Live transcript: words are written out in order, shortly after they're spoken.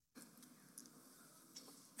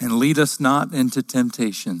lead us not into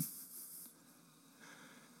temptation,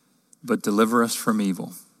 but deliver us from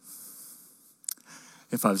evil.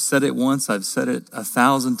 If I've said it once, I've said it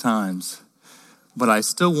 1,000 times, but I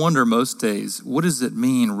still wonder most days, what does it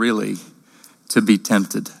mean really to be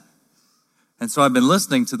tempted? And so I've been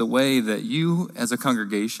listening to the way that you as a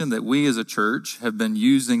congregation, that we as a church have been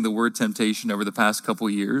using the word temptation over the past couple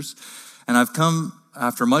years. And I've come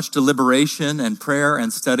after much deliberation and prayer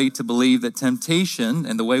and study to believe that temptation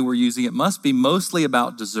and the way we're using it must be mostly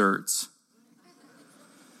about desserts.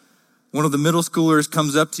 One of the middle schoolers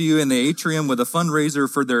comes up to you in the atrium with a fundraiser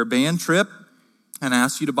for their band trip and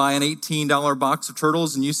asks you to buy an $18 box of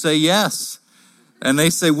turtles, and you say yes. And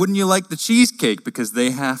they say, wouldn't you like the cheesecake? Because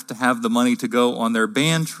they have to have the money to go on their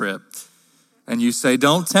band trip. And you say,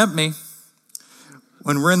 don't tempt me.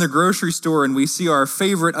 When we're in the grocery store and we see our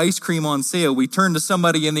favorite ice cream on sale, we turn to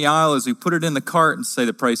somebody in the aisle as we put it in the cart and say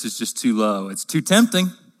the price is just too low. It's too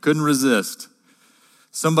tempting. Couldn't resist.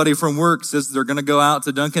 Somebody from work says they're going to go out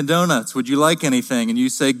to Dunkin' Donuts. Would you like anything? And you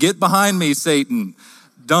say, get behind me, Satan.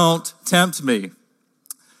 Don't tempt me.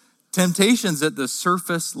 Temptations at the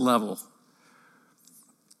surface level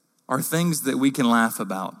are things that we can laugh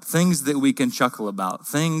about, things that we can chuckle about,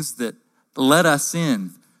 things that let us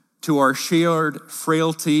in to our shared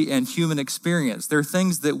frailty and human experience. They're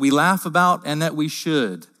things that we laugh about and that we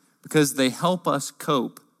should, because they help us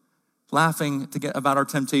cope. Laughing about our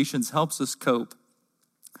temptations helps us cope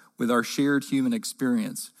with our shared human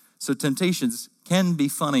experience. So temptations can be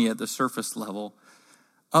funny at the surface level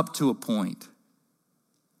up to a point,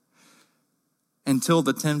 until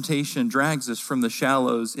the temptation drags us from the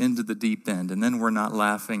shallows into the deep end, and then we're not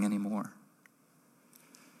laughing anymore.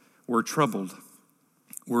 We're troubled.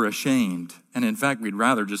 We're ashamed. And in fact, we'd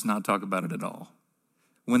rather just not talk about it at all.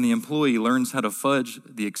 When the employee learns how to fudge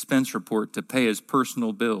the expense report to pay his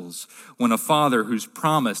personal bills, when a father who's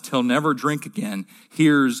promised he'll never drink again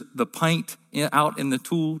hears the pint out in the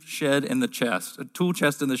tool chest in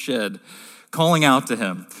the shed, calling out to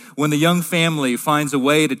him, when the young family finds a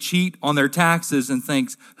way to cheat on their taxes and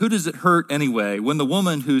thinks, who does it hurt anyway? When the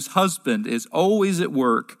woman whose husband is always at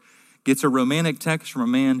work gets a romantic text from a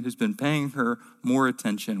man who's been paying her more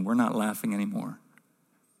attention, we're not laughing anymore.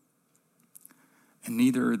 And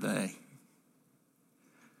neither are they.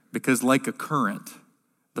 Because like a current,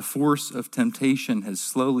 the force of temptation has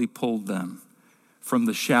slowly pulled them from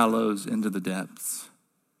the shallows into the depths.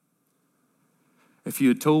 If you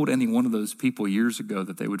had told any one of those people years ago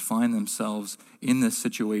that they would find themselves in this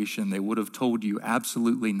situation, they would have told you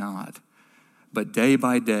absolutely not. But day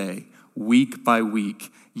by day, week by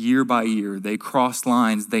week, year by year, they crossed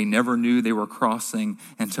lines they never knew they were crossing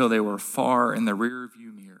until they were far in the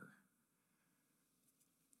rearview mirror.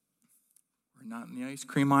 We're not in the ice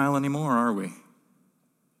cream aisle anymore, are we?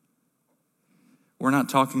 We're not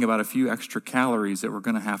talking about a few extra calories that we're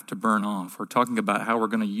going to have to burn off. We're talking about how we're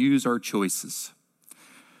going to use our choices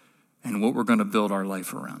and what we're going to build our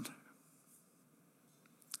life around.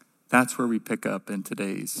 That's where we pick up in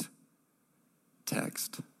today's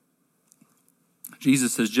text.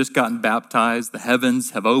 Jesus has just gotten baptized. The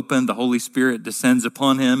heavens have opened. The Holy Spirit descends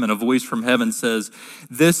upon him, and a voice from heaven says,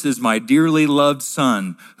 "This is my dearly loved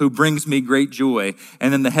Son who brings me great joy."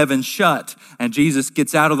 And then the heavens shut, and Jesus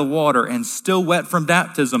gets out of the water, and still wet from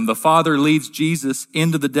baptism, the Father leads Jesus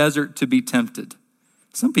into the desert to be tempted.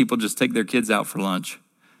 Some people just take their kids out for lunch.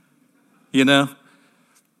 You know?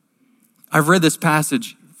 I've read this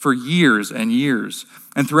passage for years and years.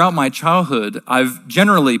 And throughout my childhood, I've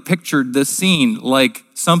generally pictured this scene like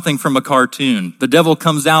something from a cartoon. The devil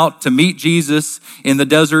comes out to meet Jesus in the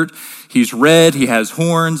desert. He's red, he has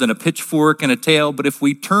horns and a pitchfork and a tail. But if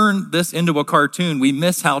we turn this into a cartoon, we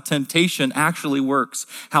miss how temptation actually works,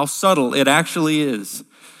 how subtle it actually is.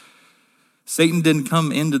 Satan didn't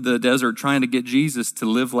come into the desert trying to get Jesus to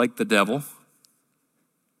live like the devil.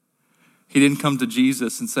 He didn't come to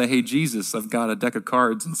Jesus and say, "Hey, Jesus, I've got a deck of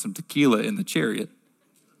cards and some tequila in the chariot."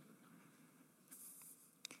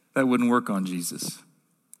 That wouldn't work on Jesus.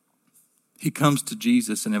 He comes to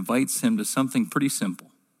Jesus and invites him to something pretty simple.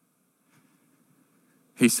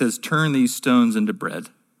 He says, "Turn these stones into bread."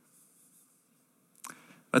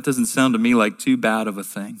 That doesn't sound to me like too bad of a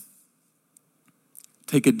thing.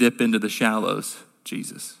 Take a dip into the shallows,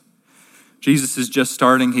 Jesus. Jesus is just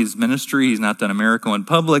starting his ministry. He's not done a miracle in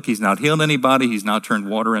public. He's not healed anybody. He's not turned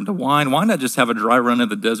water into wine. Why not just have a dry run in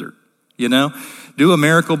the desert? You know, do a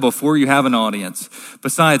miracle before you have an audience.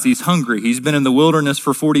 Besides, he's hungry. He's been in the wilderness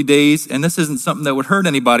for 40 days, and this isn't something that would hurt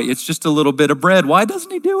anybody. It's just a little bit of bread. Why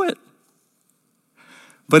doesn't he do it?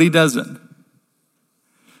 But he doesn't.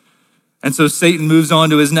 And so Satan moves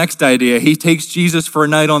on to his next idea. He takes Jesus for a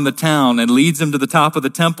night on the town and leads him to the top of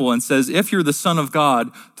the temple and says, if you're the Son of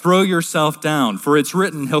God, throw yourself down. For it's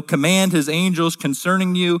written, he'll command his angels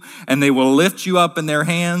concerning you, and they will lift you up in their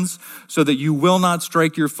hands so that you will not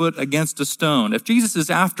strike your foot against a stone. If Jesus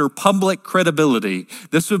is after public credibility,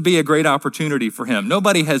 this would be a great opportunity for him.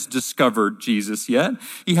 Nobody has discovered Jesus yet.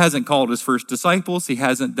 He hasn't called his first disciples. He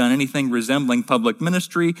hasn't done anything resembling public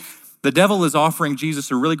ministry. The devil is offering Jesus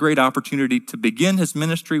a really great opportunity to begin his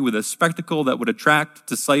ministry with a spectacle that would attract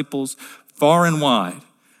disciples far and wide.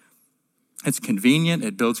 It's convenient,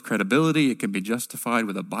 it builds credibility, it can be justified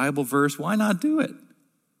with a Bible verse. Why not do it?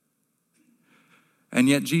 And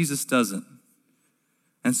yet Jesus doesn't.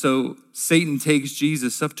 And so Satan takes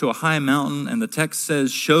Jesus up to a high mountain, and the text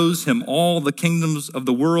says, shows him all the kingdoms of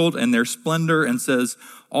the world and their splendor, and says,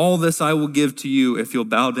 all this I will give to you if you'll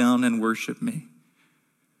bow down and worship me.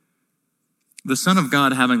 The Son of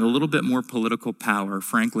God having a little bit more political power,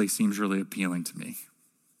 frankly, seems really appealing to me.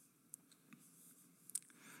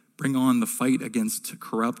 Bring on the fight against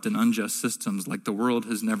corrupt and unjust systems like the world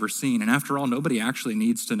has never seen. And after all, nobody actually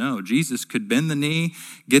needs to know. Jesus could bend the knee,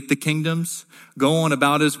 get the kingdoms, go on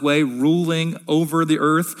about his way, ruling over the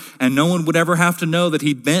earth, and no one would ever have to know that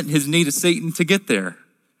he bent his knee to Satan to get there.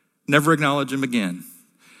 Never acknowledge him again.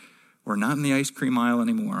 We're not in the ice cream aisle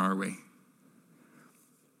anymore, are we?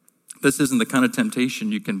 This isn't the kind of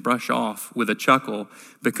temptation you can brush off with a chuckle,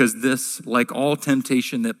 because this, like all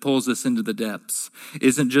temptation that pulls us into the depths,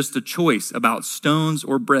 isn't just a choice about stones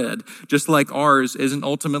or bread, just like ours isn't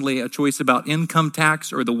ultimately a choice about income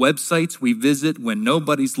tax or the websites we visit when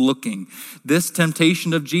nobody's looking. This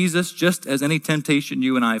temptation of Jesus, just as any temptation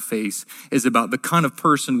you and I face, is about the kind of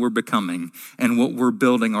person we're becoming and what we're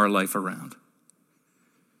building our life around.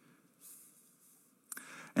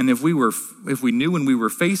 And if we knew when we were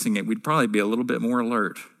facing it, we'd probably be a little bit more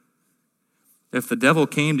alert. If the devil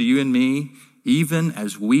came to you and me, even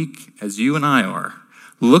as weak as you and I are,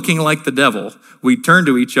 looking like the devil, we'd turn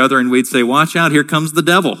to each other and we'd say, watch out, here comes the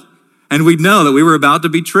devil. And we'd know that we were about to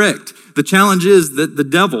be tricked. The challenge is that the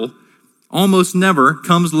devil almost never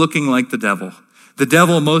comes looking like the devil. The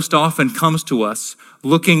devil most often comes to us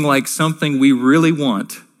looking like something we really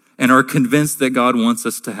want and are convinced that God wants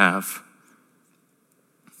us to have.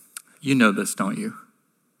 You know this, don't you?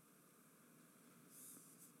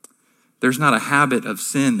 There's not a habit of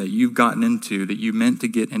sin that you've gotten into that you meant to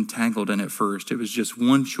get entangled in at first. It was just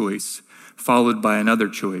one choice, followed by another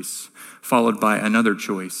choice, followed by another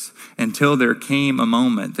choice, until there came a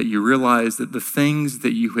moment that you realized that the things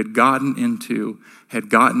that you had gotten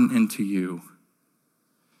into you,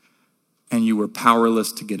 and you were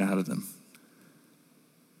powerless to get out of them.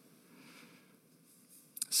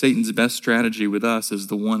 Satan's best strategy with us is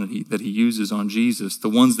the one that he uses on Jesus. The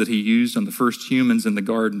ones that he used on the first humans in the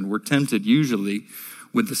garden were tempted usually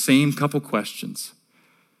with the same couple questions.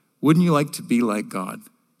 Wouldn't you like to be like God?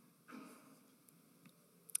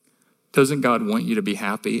 Doesn't God want you to be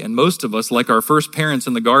happy? And most of us, like our first parents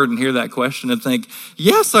in the garden, hear that question and think,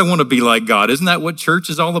 yes, I want to be like God. Isn't that what church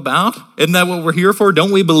is all about? Isn't that what we're here for?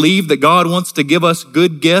 Don't we believe that God wants to give us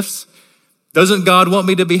good gifts? Doesn't God want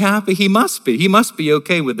me to be happy? He must be. He must be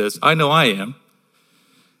okay with this. I know I am.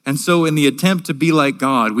 And so in the attempt to be like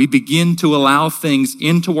God, we begin to allow things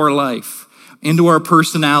into our life, into our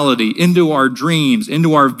personality, into our dreams,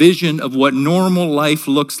 into our vision of what normal life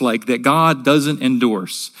looks like that God doesn't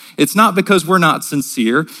endorse. It's not because we're not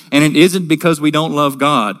sincere, and it isn't because we don't love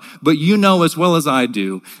God, but you know as well as I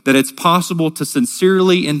do that it's possible to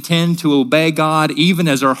sincerely intend to obey God even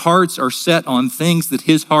as our hearts are set on things that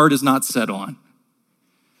his heart is not set on.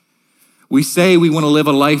 We say we want to live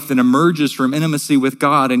a life that emerges from intimacy with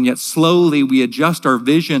God, and yet slowly we adjust our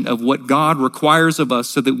vision of what God requires of us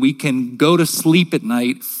so that we can go to sleep at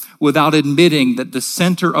night without admitting that the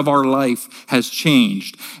center of our life has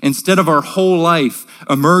changed. Instead of our whole life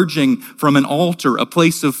emerging from an altar, a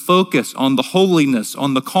place of focus on the holiness,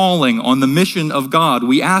 on the calling, on the mission of God,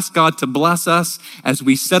 we ask God to bless us as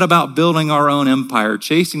we set about building our own empire,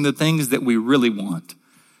 chasing the things that we really want.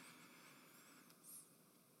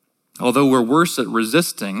 Although we're worse at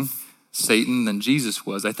resisting Satan than Jesus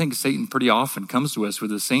was, I think Satan pretty often comes to us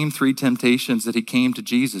with the same three temptations that he came to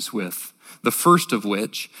Jesus with. The first of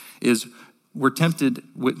which is we're tempted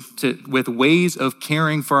with ways of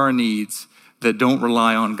caring for our needs that don't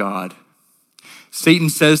rely on God. Satan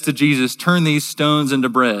says to Jesus, turn these stones into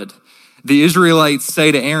bread. The Israelites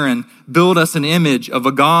say to Aaron, build us an image of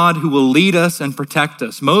a God who will lead us and protect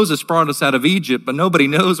us. Moses brought us out of Egypt, but nobody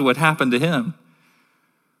knows what happened to him.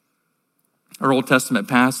 Our Old Testament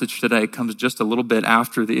passage today comes just a little bit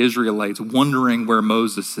after the Israelites wondering where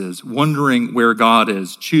Moses is, wondering where God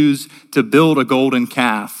is, choose to build a golden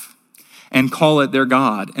calf and call it their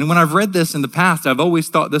God. And when I've read this in the past, I've always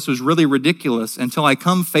thought this was really ridiculous until I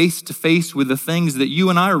come face to face with the things that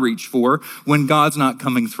you and I reach for when God's not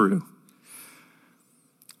coming through.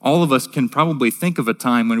 All of us can probably think of a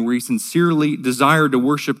time when we sincerely desire to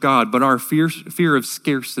worship God, but our fear of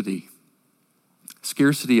scarcity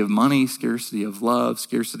of money, scarcity of love,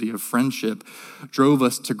 scarcity of friendship drove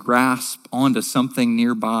us to grasp onto something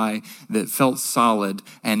nearby that felt solid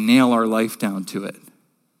and nail our life down to it.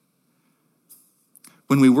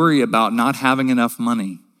 When we worry about not having enough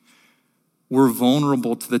money, we're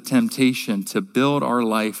vulnerable to the temptation to build our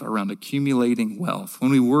life around accumulating wealth.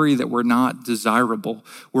 When we worry that we're not desirable,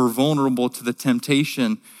 we're vulnerable to the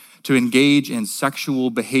temptation to engage in sexual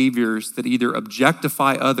behaviors that either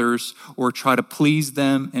objectify others or try to please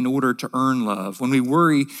them in order to earn love. When we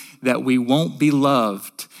worry that we won't be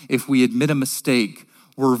loved if we admit a mistake,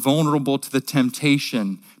 we're vulnerable to the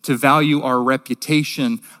temptation to value our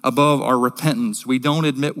reputation above our repentance. We don't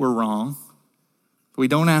admit we're wrong. We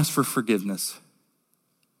don't ask for forgiveness.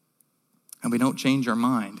 And we don't change our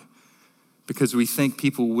mind because we think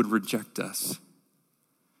people would reject us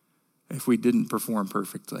if we didn't perform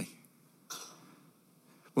perfectly.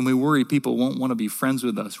 When we worry people won't want to be friends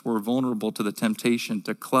with us, we're vulnerable to the temptation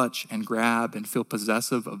to clutch and grab and feel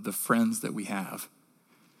possessive of the friends that we have.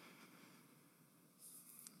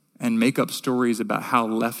 And make up stories about how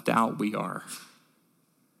left out we are.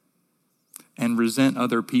 And resent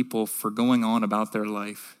other people for going on about their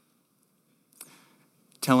life.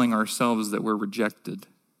 Telling ourselves that we're rejected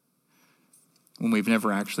when we've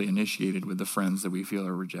never actually initiated with the friends that we feel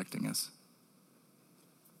are rejecting us.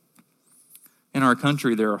 In our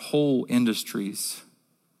country, there are whole industries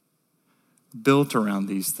built around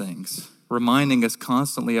these things, reminding us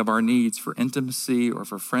constantly of our needs for intimacy or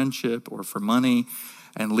for friendship or for money,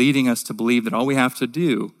 and leading us to believe that all we have to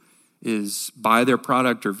do is buy their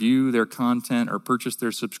product or view their content or purchase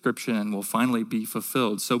their subscription and we'll finally be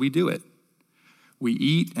fulfilled. So we do it. We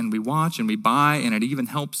eat and we watch and we buy, and it even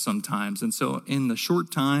helps sometimes. And so in the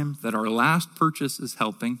short time that our last purchase is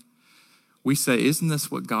helping, we say, isn't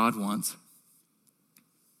this what God wants?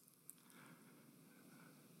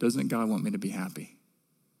 Doesn't God want me to be happy?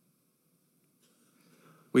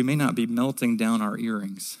 We may not be melting down our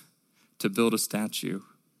earrings to build a statue,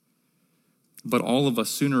 but all of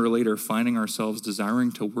us sooner or later finding ourselves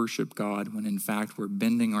desiring to worship God when in fact we're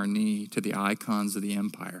bending our knee to the icons of the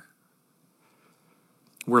empire.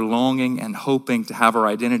 We're longing and hoping to have our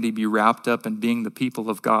identity be wrapped up in being the people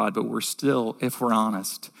of God, but we're still, if we're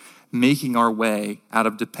honest, making our way out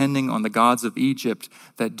of depending on the gods of Egypt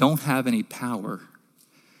that don't have any power,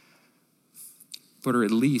 but are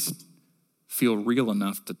at least feel real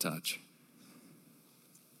enough to touch.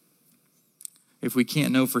 If we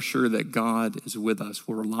can't know for sure that God is with us,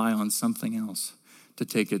 we'll rely on something else to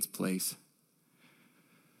take its place.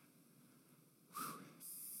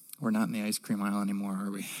 We're not in the ice cream aisle anymore,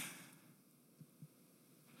 are we?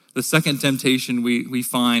 The second temptation we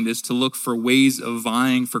find is to look for ways of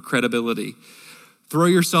vying for credibility. Throw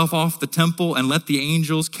yourself off the temple and let the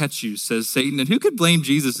angels catch you, says Satan. And who could blame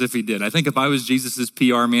Jesus if he did? I think if I was Jesus's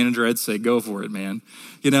PR manager, I'd say, go for it, man.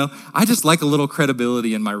 I just like a little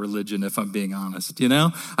credibility in my religion, if I'm being honest.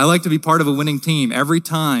 I like to be part of a winning team. Every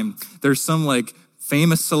time there's some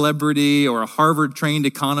famous celebrity or a Harvard-trained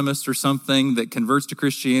economist or something that converts to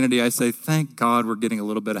Christianity, I say, thank God we're getting a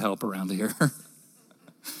little bit of help around here.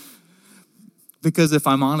 Because if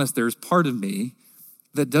I'm honest, there's part of me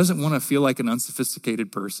that doesn't want to feel like an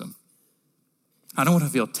unsophisticated person. I don't want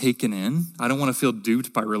to feel taken in. I don't want to feel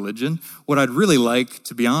duped by religion. What I'd really like,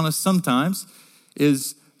 to be honest, sometimes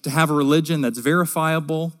is to have a religion that's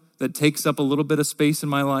verifiable, that takes up a little bit of space in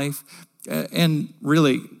my life. And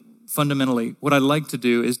really, fundamentally, what I'd like to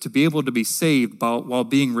do is to be able to be saved while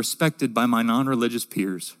being respected by my non-religious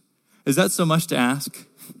peers. Is that so much to ask?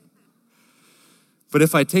 But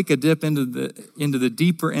if I take a dip into the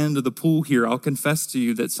deeper end of the pool here, I'll confess to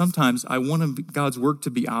you that sometimes I want God's work to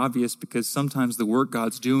be obvious because sometimes the work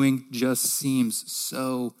God's doing just seems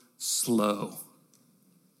so slow.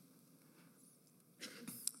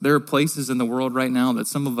 There are places in the world right now that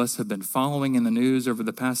some of us have been following in the news over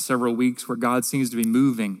the past several weeks where God seems to be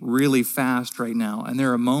moving really fast right now. And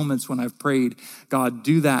there are moments when I've prayed, God,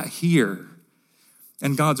 do that here.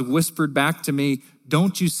 And God's whispered back to me,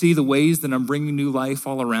 don't you see the ways that I'm bringing new life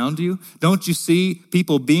all around you? Don't you see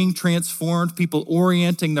people being transformed, people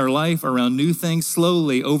orienting their life around new things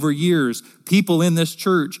slowly over years? People in this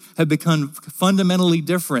church have become fundamentally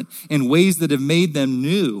different in ways that have made them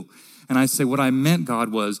new. And I say, what I meant,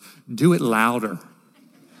 God, was do it louder.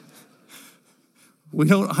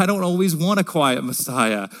 I don't always want a quiet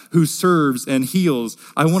Messiah who serves and heals.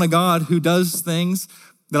 I want a God who does things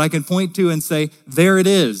that I can point to and say, there it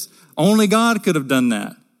is. Only God could have done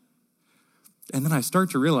that. And then I start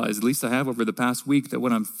to realize, at least I have over the past week, that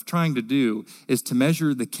what I'm trying to do is to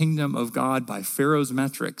measure the kingdom of God by Pharaoh's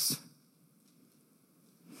metrics.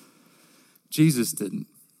 Jesus didn't.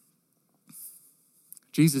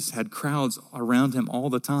 Jesus had crowds around him all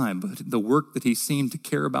the time, but the work that he seemed to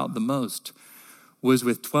care about the most was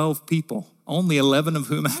with 12 people, only 11 of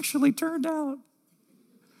whom actually turned out.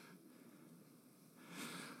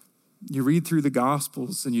 You read through the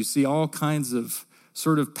Gospels and you see all kinds of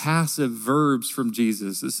sort of passive verbs from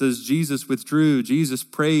Jesus. It says Jesus withdrew, Jesus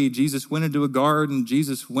prayed, Jesus went into a garden,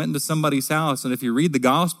 Jesus went into somebody's house. And if you read the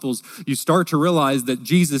Gospels, you start to realize that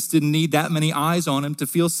Jesus didn't need that many eyes on him to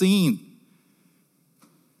feel seen.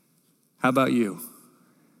 How about you?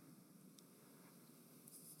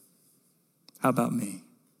 How about me?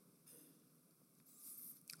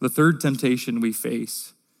 The third temptation we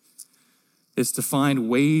face is to find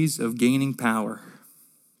ways of gaining power.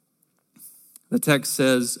 The text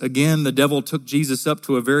says, again, the devil took Jesus up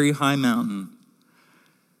to a very high mountain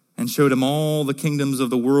and showed him all the kingdoms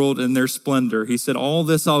of the world and their splendor. He said, all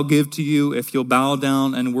this I'll give to you if you'll bow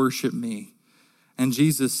down and worship me. And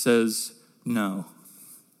Jesus says, no.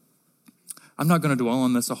 I'm not going to dwell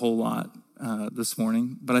on this a whole lot this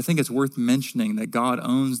morning, but I think it's worth mentioning that God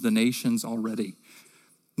owns the nations already.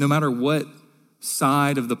 No matter what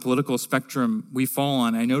side of the political spectrum we fall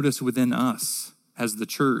on, I notice within us as the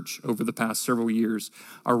church over the past several years,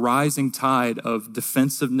 a rising tide of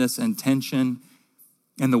defensiveness and tension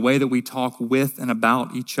in the way that we talk with and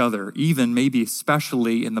about each other, even maybe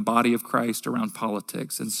especially in the body of Christ around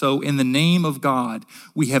politics. And so in the name of God,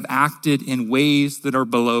 we have acted in ways that are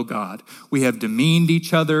below God. We have demeaned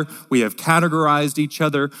each other. We have categorized each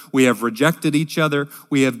other. We have rejected each other.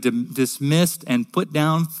 We have dismissed and put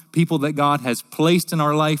down people that God has placed in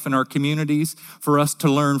our life and our communities for us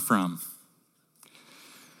to learn from.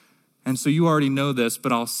 And so you already know this,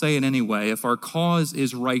 but I'll say it anyway. If our cause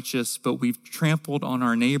is righteous, but we've trampled on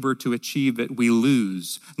our neighbor to achieve it, we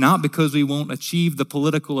lose. Not because we won't achieve the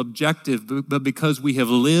political objective, but because we have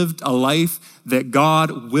lived a life that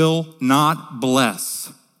God will not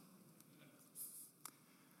bless.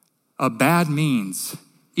 A bad means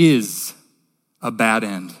is a bad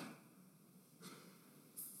end.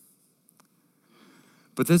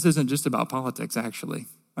 But this isn't just about politics, actually.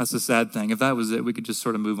 That's the sad thing. If that was it, we could just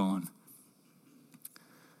sort of move on.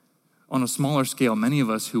 On a smaller scale, many of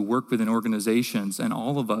us who work within organizations and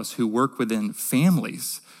all of us who work within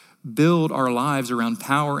families build our lives around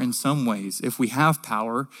power in some ways. If we have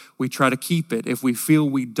power, we try to keep it. If we feel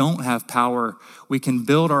we don't have power, we can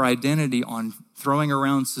build our identity on throwing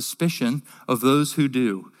around suspicion of those who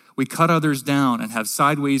do. We cut others down and have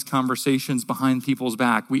sideways conversations behind people's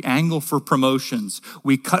back. We angle for promotions.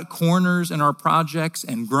 We cut corners in our projects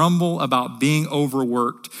and grumble about being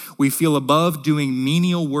overworked. We feel above doing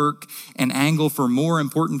menial work and angle for more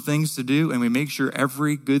important things to do. And we make sure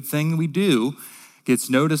every good thing we do gets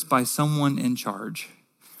noticed by someone in charge.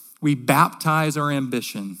 We baptize our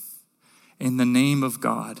ambition in the name of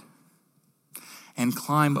God and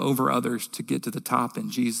climb over others to get to the top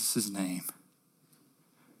in Jesus' name.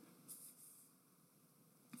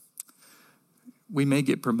 We may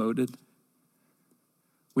get promoted.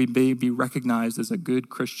 We may be recognized as a good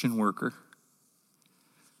Christian worker.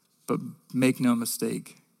 But make no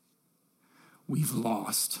mistake, we've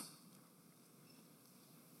lost.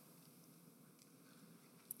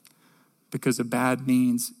 Because a bad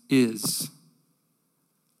means is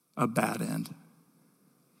a bad end.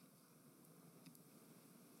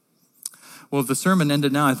 Well, if the sermon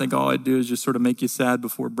ended now, I think all I'd do is just sort of make you sad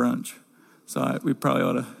before brunch. So we probably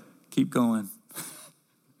ought to keep going.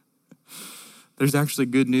 There's actually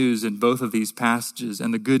good news in both of these passages,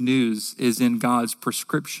 and the good news is in God's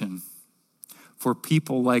prescription for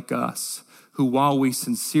people like us who, while we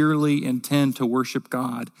sincerely intend to worship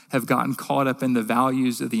God, have gotten caught up in the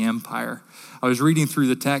values of the empire. I was reading through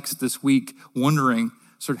the text this week, wondering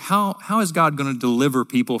sort of how is God going to deliver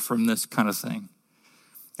people from this kind of thing?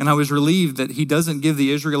 And I was relieved that he doesn't give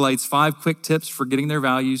the Israelites 5 quick tips for getting their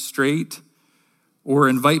values straight, or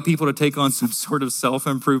invite people to take on some sort of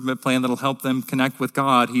self-improvement plan that'll help them connect with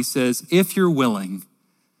God. He says, if you're willing,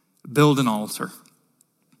 build an altar.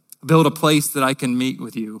 Build a place that I can meet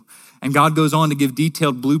with you. And God goes on to give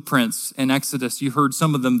detailed blueprints in Exodus. You heard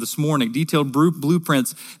some of them this morning, detailed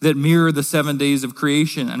blueprints that mirror the 7 days of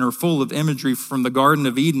creation and are full of imagery from the Garden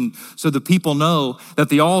of Eden, so the people know that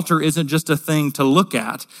the altar isn't just a thing to look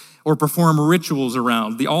at or perform rituals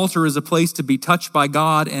around. The altar is a place to be touched by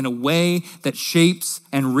God in a way that shapes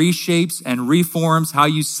and reshapes and reforms how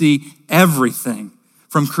you see everything,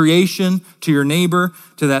 from creation to your neighbor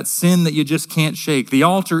to that sin that you just can't shake. The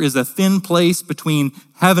altar is a thin place between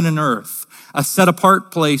heaven and earth, a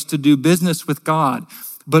set-apart place to do business with God.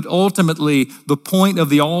 But ultimately, the point of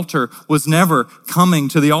the altar was never coming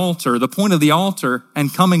to the altar. The point of the altar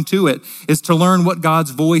and coming to it is to learn what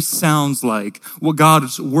God's voice sounds like, what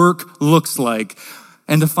God's work looks like,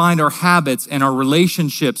 and to find our habits and our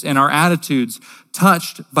relationships and our attitudes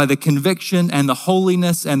touched by the conviction and the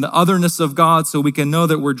holiness and the otherness of God, so we can know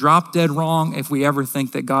that we're drop dead wrong if we ever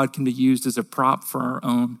think that God can be used as a prop for our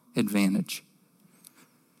own advantage.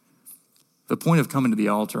 The point of coming to the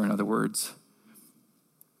altar, in other words,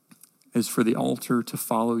 is for the altar to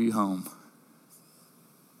follow you home.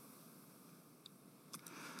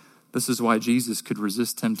 This is why Jesus could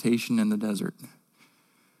resist temptation in the desert.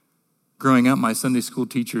 Growing up, my Sunday school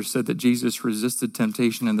teacher said that Jesus resisted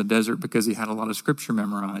temptation in the desert because he had a lot of scripture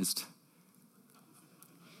memorized.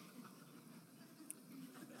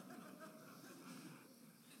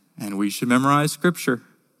 And we should memorize scripture.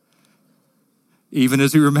 Even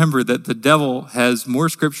as we remember that the devil has more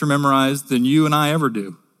scripture memorized than you and I ever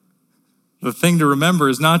do. The thing to remember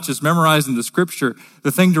is not just memorizing the scripture.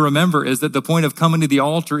 The thing to remember is that the point of coming to the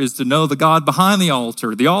altar is to know the God behind the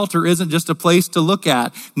altar. The altar isn't just a place to look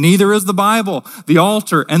at. Neither is the Bible. The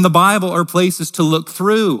altar and the Bible are places to look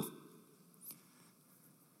through.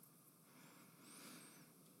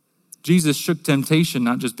 Jesus shook temptation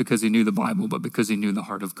not just because he knew the Bible, but because he knew the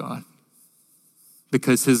heart of God.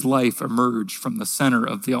 Because his life emerged from the center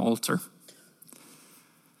of the altar.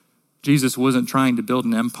 Jesus wasn't trying to build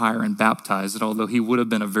an empire and baptize it, although he would have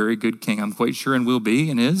been a very good king, I'm quite sure, and will be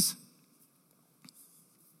and is.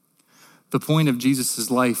 The point of Jesus'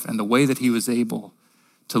 life and the way that he was able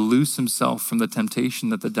to loose himself from the temptation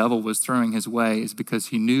that the devil was throwing his way is because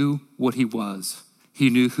he knew what he was. He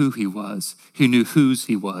knew who he was. He knew whose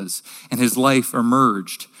he was. And his life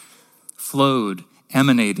emerged, flowed,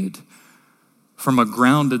 emanated from a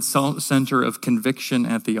grounded center of conviction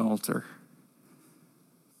at the altar.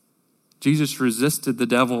 Jesus resisted the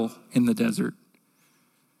devil in the desert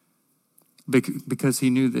because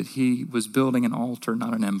he knew that he was building an altar,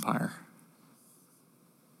 not an empire.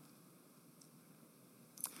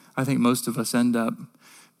 I think most of us end up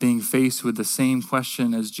being faced with the same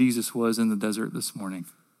question as Jesus was in the desert this morning.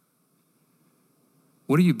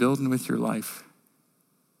 What are you building with your life?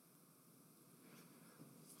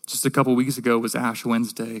 Just a couple weeks ago was Ash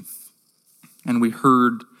Wednesday, and we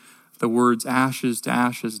heard the words ashes to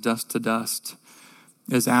ashes, dust to dust,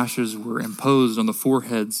 as ashes were imposed on the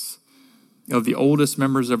foreheads of the oldest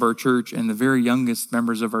members of our church and the very youngest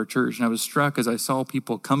members of our church. And I was struck as I saw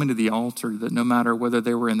people coming to the altar that no matter whether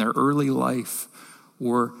they were in their early life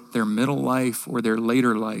or their middle life or their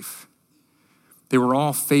later life, they were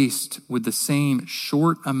all faced with the same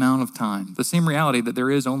short amount of time, the same reality that there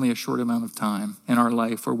is only a short amount of time in our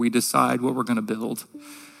life where we decide what we're going to build.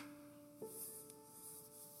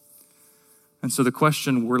 And so the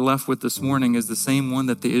question we're left with this morning is the same one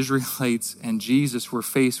that the Israelites and Jesus were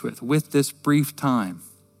faced with this brief time.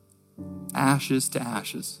 Ashes to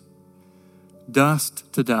ashes,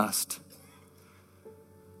 dust to dust.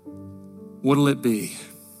 What'll it be?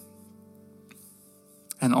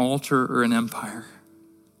 An altar or an empire?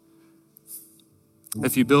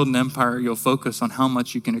 If you build an empire, you'll focus on how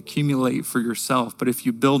much you can accumulate for yourself. But if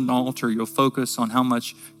you build an altar, you'll focus on how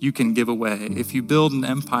much you can give away. If you build an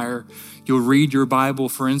empire, you'll read your Bible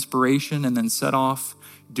for inspiration and then set off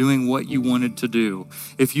doing what you wanted to do.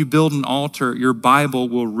 If you build an altar, your Bible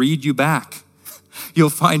will read you back. You'll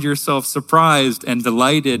find yourself surprised and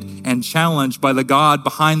delighted and challenged by the God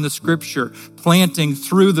behind the scripture, planting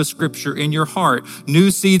through the scripture in your heart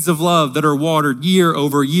new seeds of love that are watered year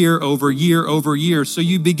over year over year over year. So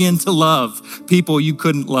you begin to love people you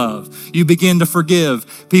couldn't love. You begin to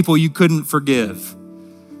forgive people you couldn't forgive.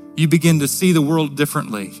 You begin to see the world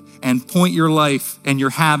differently and point your life and your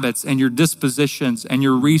habits and your dispositions and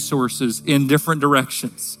your resources in different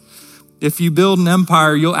directions. If you build an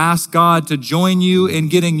empire, you'll ask God to join you in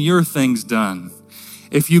getting your things done.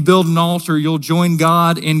 If you build an altar, you'll join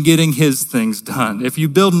God in getting his things done. If you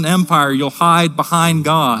build an empire, you'll hide behind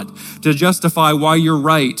God to justify why you're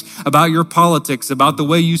right about your politics, about the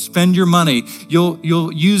way you spend your money. You'll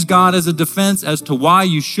use God as a defense as to why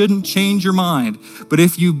you shouldn't change your mind. But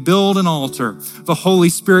if you build an altar, the Holy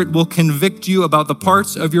Spirit will convict you about the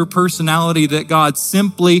parts of your personality that God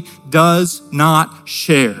simply does not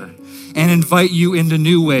share, and invite you into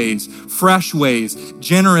new ways, fresh ways,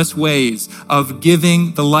 generous ways of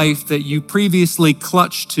giving the life that you previously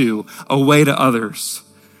clutched to away to others.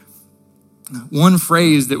 One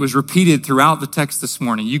phrase that was repeated throughout the text this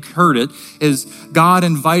morning, you heard it, is God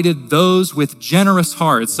invited those with generous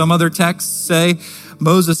hearts. Some other texts say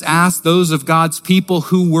Moses asked those of God's people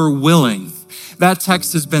who were willing. That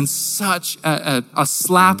text has been such a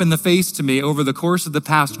slap in the face to me over the course of the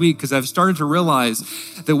past week, because I've started to realize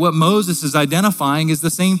that what Moses is identifying is the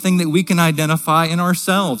same thing that we can identify in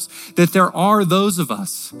ourselves, that there are those of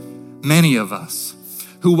us, many of us,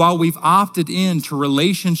 who, while we've opted into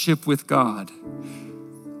relationship with God,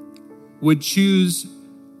 would choose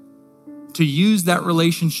to use that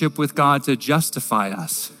relationship with God to justify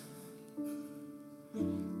us.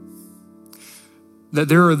 That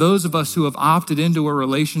there are those of us who have opted into a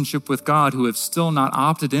relationship with God who have still not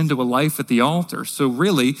opted into a life at the altar. So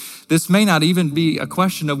really, this may not even be a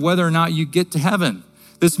question of whether or not you get to heaven.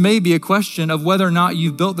 This may be a question of whether or not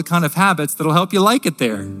you've built the kind of habits that'll help you like it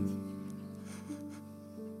there.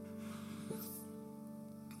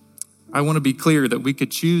 I want to be clear that we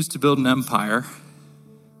could choose to build an empire,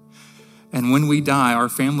 and when we die, our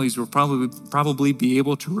families will probably be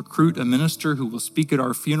able to recruit a minister who will speak at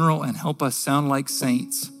our funeral and help us sound like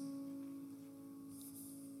saints.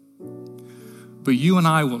 But you and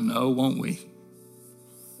I will know, won't we,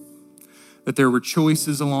 that there were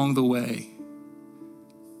choices along the way,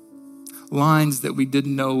 lines that we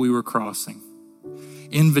didn't know we were crossing,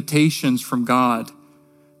 invitations from God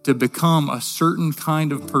to become a certain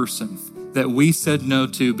kind of person that we said no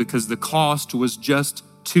to because the cost was just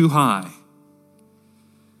too high.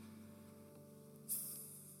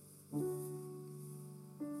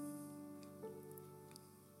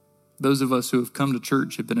 Those of us who have come to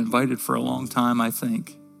church have been invited for a long time, I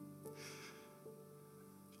think,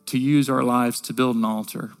 to use our lives to build an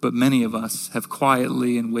altar. But many of us have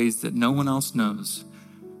quietly, in ways that no one else knows,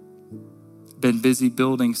 been busy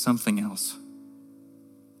building something else.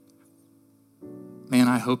 Man,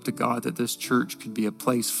 I hope to God that this church could be a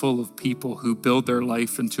place full of people who build their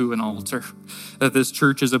life into an altar. That this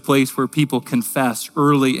church is a place where people confess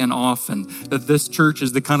early and often. That this church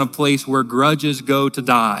is the kind of place where grudges go to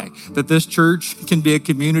die. That this church can be a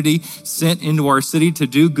community sent into our city to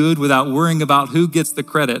do good without worrying about who gets the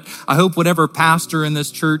credit. I hope whatever pastor in this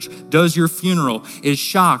church does your funeral is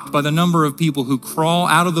shocked by the number of people who crawl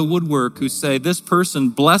out of the woodwork who say, this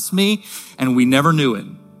person blessed me and we never knew it.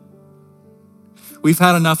 We've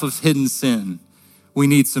had enough of hidden sin. We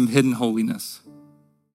need some hidden holiness.